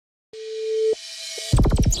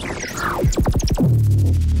Hey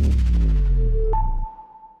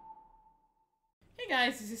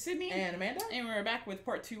guys, this is Sydney and Amanda, and we're back with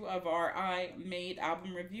part 2 of our I Made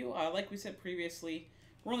album review. Like we said previously,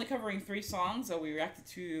 we're only covering 3 songs. We reacted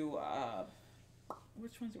to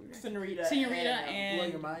which ones did we react to? Senorita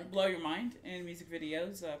and Blow Your Mind and music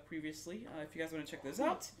videos previously. If you guys want to check those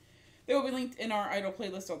out, they will be linked in our I-DLE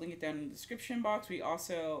playlist. I'll link it down in the description box. We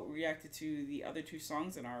also reacted to the other 2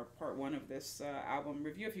 songs in our part 1 of this album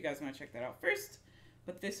review. If you guys want to check that out first.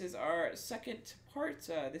 But this is our second part.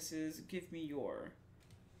 This is Give Me Your.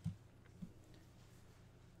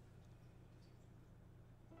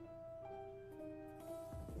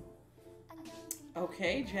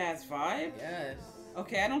 Okay, jazz vibe. Yes.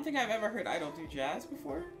 Okay, I don't think I've ever heard I-DLE do jazz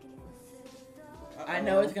before. I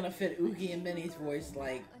know it's gonna fit Oogie and Minnie's voice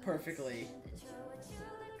like perfectly.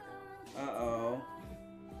 Uh-oh.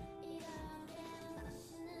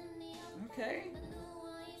 Okay.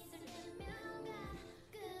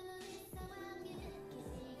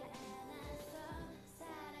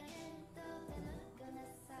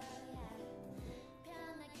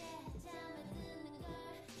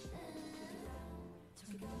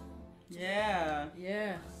 Yeah.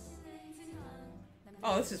 Yeah.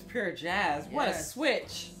 Oh, this is pure jazz. What a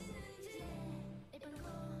switch.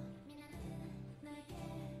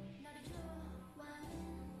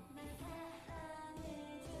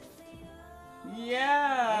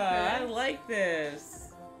 Yeah, okay. I like this.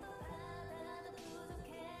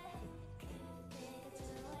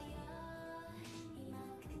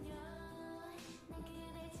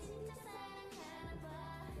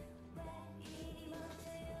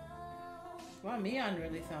 Wow, Mion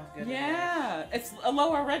really sounds good. Yeah, it's a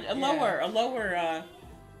lower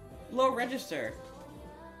low register.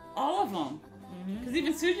 All of them, because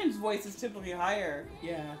even Sujin's voice is typically higher.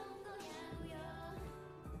 Yeah.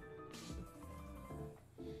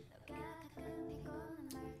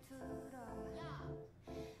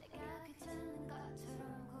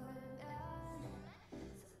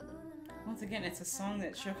 Once again, it's a song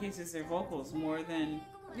that showcases their vocals more than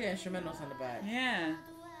instrumentals on the back. Yeah.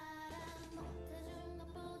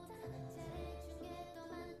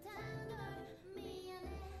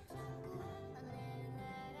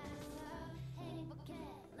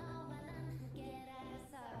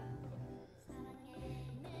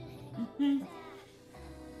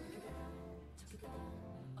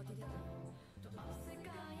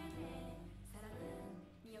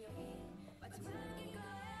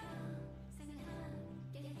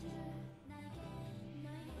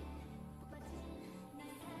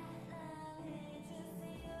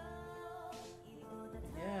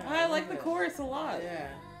 I like the chorus a lot. Yeah.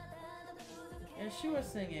 And she was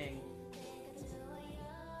singing.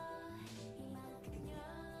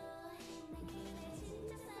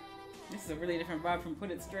 This is a really different vibe from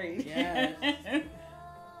Put It Straight. Yeah.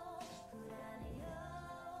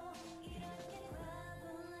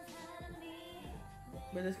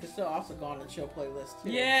 But this could still also go on the chill playlist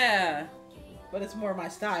too. Yeah. But it's more my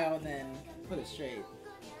style than Put It Straight.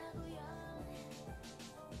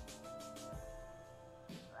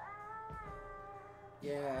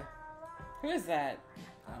 Yeah. Who is that?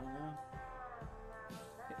 I don't know.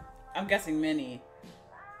 I'm guessing Minnie.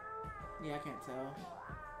 Yeah, I can't tell.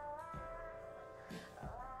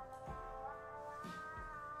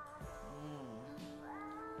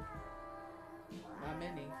 Not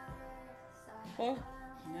Minnie. Well,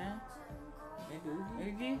 no. Maybe Oogie?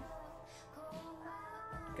 Oogie?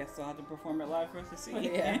 Guess I'll have to perform it live for us to see.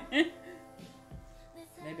 Yeah.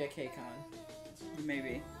 Maybe a KCon.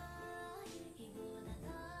 Maybe.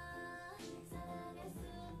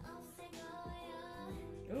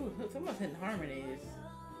 Ooh, someone's hitting harmonies.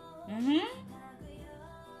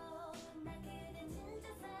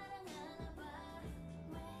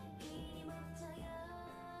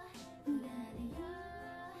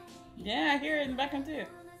 Yeah, I hear it in the background too.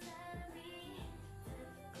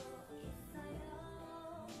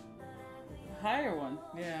 Higher one.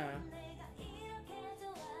 Yeah.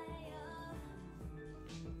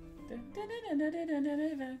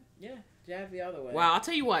 Yeah, jazz the other way. Wow, I'll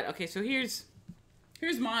tell you what. Okay, so here's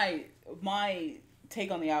my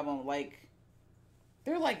take on the album. Like,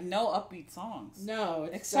 they're like no upbeat songs. No,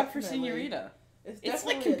 except for Senorita. It's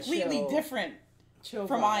like completely different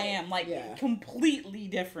from I Am. Like completely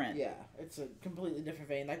different. Yeah, it's a completely different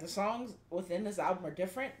vein. Like the songs within this album are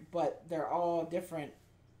different, but they're all different.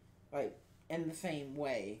 Like in the same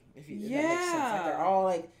way. If that makes sense. Like they're all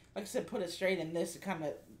like I said, Put It Straight, in this it kind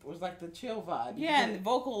of was like the chill vibe. Yeah, and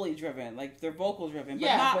vocally driven. Like they're vocal driven, but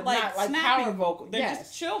yeah, not but like not like snappy power vocal. They're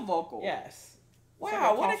just chill vocal. Yes.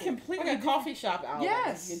 Wow, what a completely like a coffee shop album.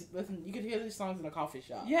 Yes, you could hear these songs in a coffee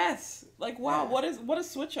shop. Yes, like wow, what a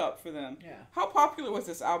switch up for them. Yeah. How popular was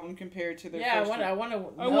this album compared to their first? I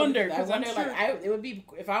wonder because I'm sure it would be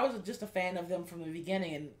if I was just a fan of them from the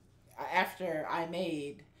beginning and after I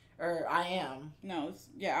Am. No,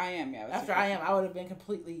 I Am. Yeah. After I Am, I would have been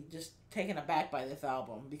completely just taken aback by this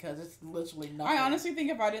album because it's literally nothing. I honestly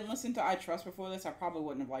think if I didn't listen to I Trust before this, I probably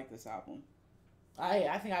wouldn't have liked this album.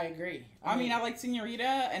 I think I agree. I mean, I like Senorita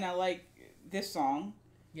and I like this song.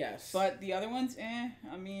 Yes. But the other ones,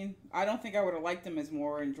 I mean, I don't think I would have liked them as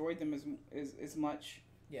more, enjoyed them as much.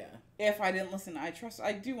 Yeah. If I didn't listen to I Trust.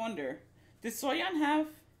 I do wonder, did Soyeon have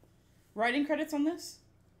writing credits on this?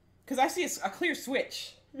 Because I see a clear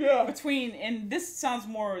switch. Yeah. Between, and this sounds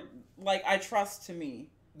more like I Trust to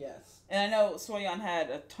me. Yes. And I know Soyeon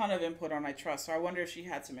had a ton of input on I Trust, so I wonder if she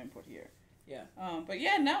had some input here. Yeah. But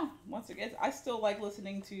yeah, no. Once again, I still like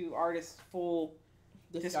listening to artists' full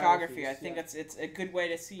discography. I think it's a good way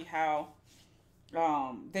to see how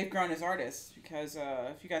they've grown as artists. Because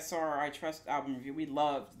if you guys saw our I Trust album review, we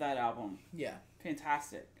loved that album. Yeah.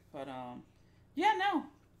 Fantastic. But yeah, no,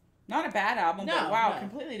 not a bad album. No, but wow,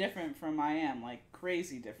 completely different from I Am. Like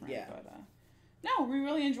crazy different. Yeah. But no, we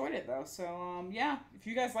really enjoyed it though. So yeah, if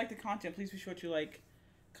you guys like the content, please be sure to like,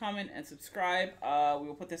 comment, and subscribe. We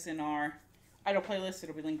will put this in our I-DLE playlist.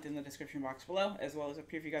 It'll be linked in the description box below, as well as up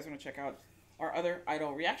here if you guys want to check out our other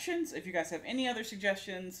I-DLE reactions. If you guys have any other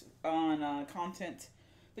suggestions on content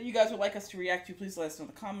that you guys would like us to react to, please let us know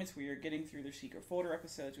in the comments. We are getting through their secret folder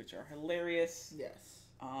episodes, which are hilarious. Yes.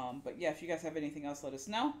 But yeah, if you guys have anything else, let us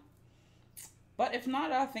know. But if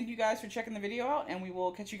not, thank you guys for checking the video out, and we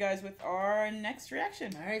will catch you guys with our next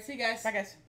reaction. All right, see you guys. Bye, guys.